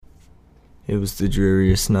It was the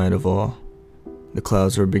dreariest night of all. The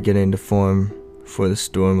clouds were beginning to form, for the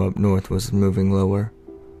storm up north was moving lower.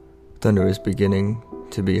 Thunder is beginning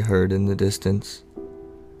to be heard in the distance.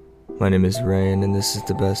 My name is Rain, and this is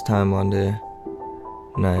the best time on the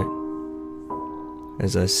night.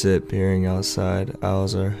 As I sit peering outside,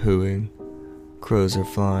 owls are hooting, crows are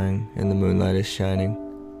flying, and the moonlight is shining.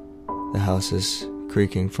 The house is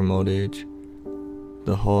creaking from old age.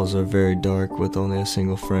 The halls are very dark with only a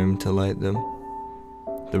single frame to light them.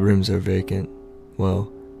 The rooms are vacant,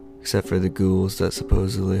 well, except for the ghouls that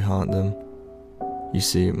supposedly haunt them. You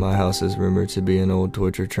see, my house is rumored to be an old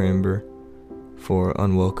torture chamber for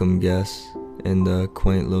unwelcome guests in the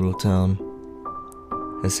quaint little town.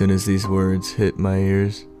 As soon as these words hit my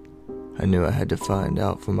ears, I knew I had to find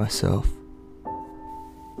out for myself.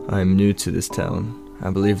 I am new to this town. I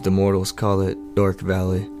believe the mortals call it Dark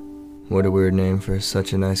Valley. What a weird name for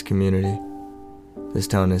such a nice community. This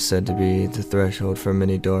town is said to be the threshold for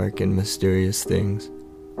many dark and mysterious things.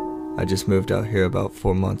 I just moved out here about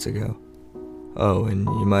 4 months ago. Oh, and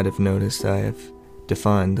you might have noticed I have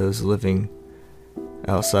defined those living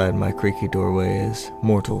outside my creaky doorway as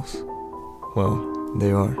mortals. Well,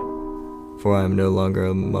 they are, for I am no longer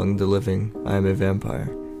among the living. I am a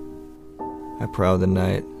vampire. I prowl the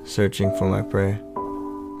night, searching for my prey.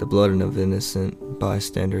 The blood of an innocent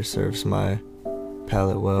bystander serves my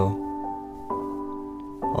palate well,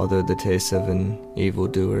 although the taste of an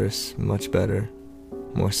evildoer is much better,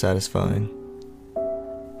 more satisfying.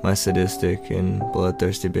 My sadistic and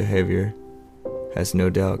bloodthirsty behavior has no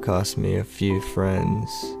doubt cost me a few friends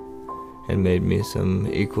and made me some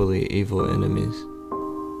equally evil enemies.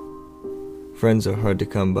 Friends are hard to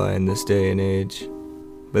come by in this day and age,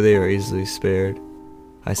 but they are easily spared.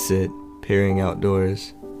 I sit, peering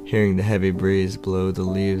outdoors, hearing the heavy breeze blow the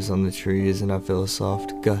leaves on the trees, and I feel a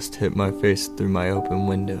soft gust hit my face through my open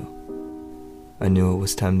window. I knew it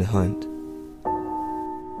was time to hunt.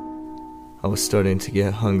 I was starting to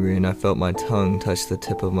get hungry, and I felt my tongue touch the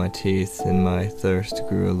tip of my teeth, and my thirst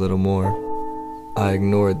grew a little more. I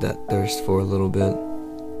ignored that thirst for a little bit.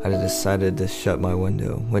 I decided to shut my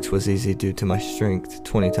window, which was easy due to my strength,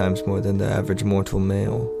 20 times more than the average mortal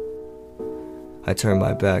male. I turned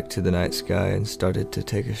my back to the night sky and started to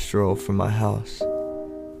take a stroll from my house.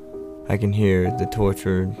 I can hear the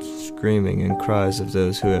tortured screaming and cries of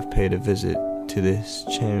those who have paid a visit to this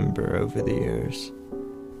chamber over the years.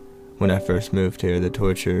 When I first moved here, the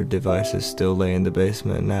torture devices still lay in the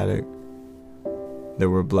basement and attic. There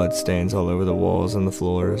were blood stains all over the walls and the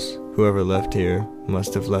floors. Whoever left here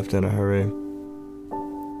must have left in a hurry.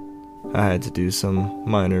 I had to do some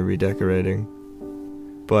minor redecorating,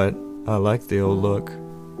 but I like the old look.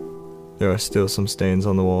 There are still some stains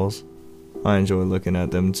on the walls. I enjoy looking at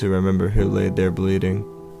them to remember who laid there bleeding.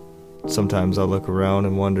 Sometimes I look around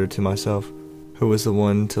and wonder to myself, who was the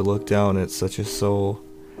one to look down at such a soul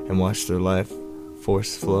and watch their life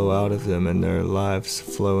force flow out of them and their lives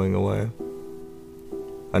flowing away.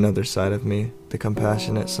 Another side of me, the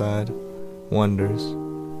compassionate side, wonders,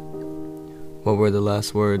 what were the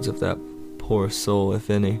last words of that poor soul, if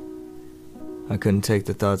any? I couldn't take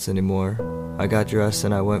the thoughts anymore. I got dressed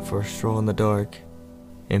and I went for a stroll in the dark,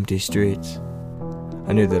 empty streets.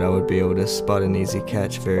 I knew that I would be able to spot an easy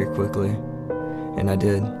catch very quickly, and I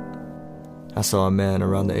did. I saw a man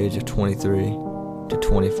around the age of 23 to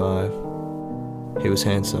 25. He was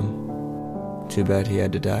handsome. Too bad he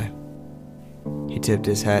had to die. He tipped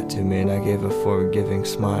his hat to me and I gave a forgiving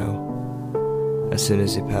smile. As soon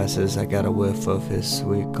as he passes, I got a whiff of his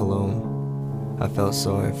sweet cologne. I felt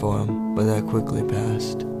sorry for him, but that quickly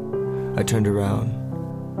passed. I turned around.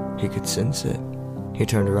 He could sense it. He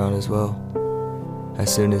turned around as well.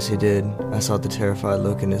 As soon as he did, I saw the terrified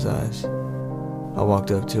look in his eyes. I walked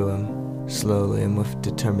up to him, slowly and with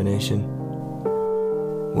determination.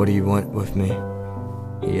 "What do you want with me?"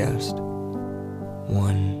 he asked.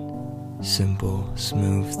 "One simple,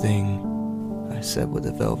 smooth thing," I said with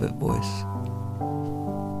a velvet voice.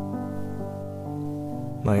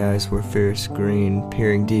 My eyes were fierce green,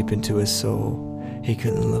 peering deep into his soul. He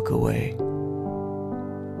couldn't look away.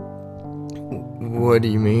 "What do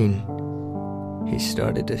you mean?" He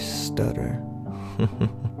started to stutter.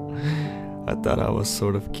 I thought I was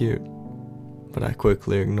sort of cute, but I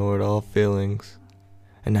quickly ignored all feelings,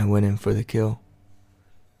 and I went in for the kill.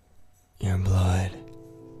 "Your blood."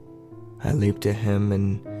 I leaped at him,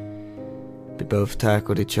 and we both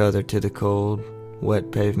tackled each other to the cold,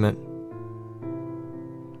 wet pavement.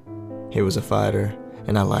 He was a fighter,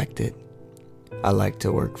 and I liked it. I liked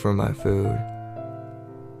to work for my food.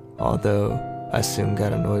 Although I soon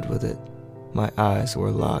got annoyed with it, my eyes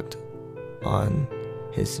were locked on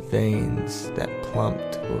his veins that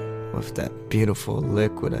plumped with that beautiful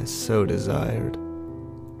liquid I so desired.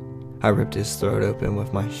 I ripped his throat open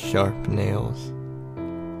with my sharp nails.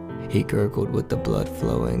 He gurgled with the blood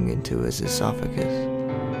flowing into his esophagus.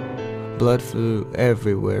 Blood flew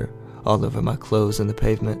everywhere, all over my clothes and the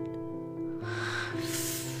pavement.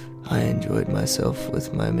 I enjoyed myself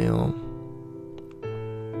with my meal.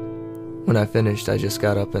 When I finished, I just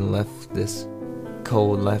got up and left this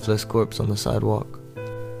cold, lifeless corpse on the sidewalk.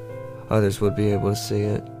 Others would be able to see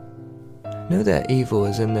it. Know that evil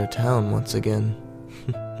is in their town once again.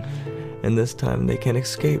 And this time they can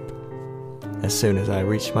escape. As soon as I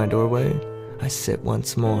reach my doorway, I sit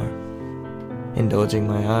once more, indulging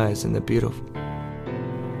my eyes in the beautiful.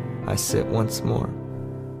 I sit once more,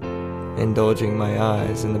 indulging my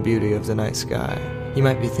eyes in the beauty of the night sky. You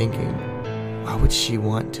might be thinking, why would she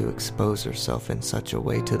want to expose herself in such a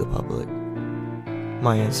way to the public?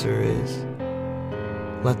 My answer is,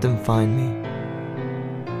 let them find me.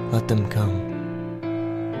 Let them come.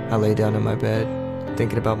 I lay down in my bed,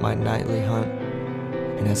 thinking about my nightly hunt,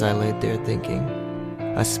 and as I laid there thinking,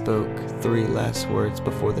 I spoke 3 last words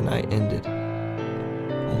before the night ended.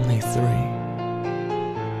 Only 3.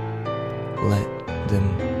 Let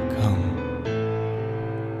them come.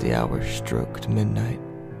 The hour stroked midnight.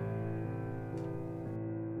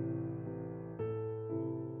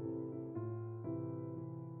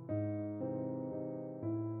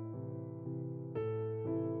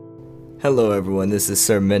 Hello everyone, this is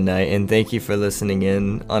Sir Midnight, and thank you for listening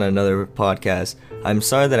in on another podcast. I'm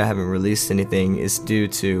sorry that I haven't released anything. It's due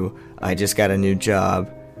to I just got a new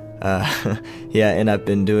job. And I've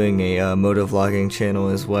been doing a motovlogging channel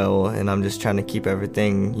as well, and I'm just trying to keep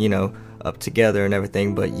everything, up together and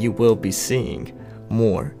everything, but you will be seeing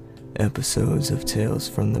more episodes of Tales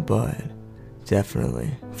from the Bud.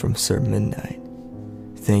 Definitely from Sir Midnight.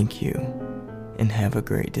 Thank you, and have a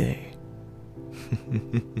great day.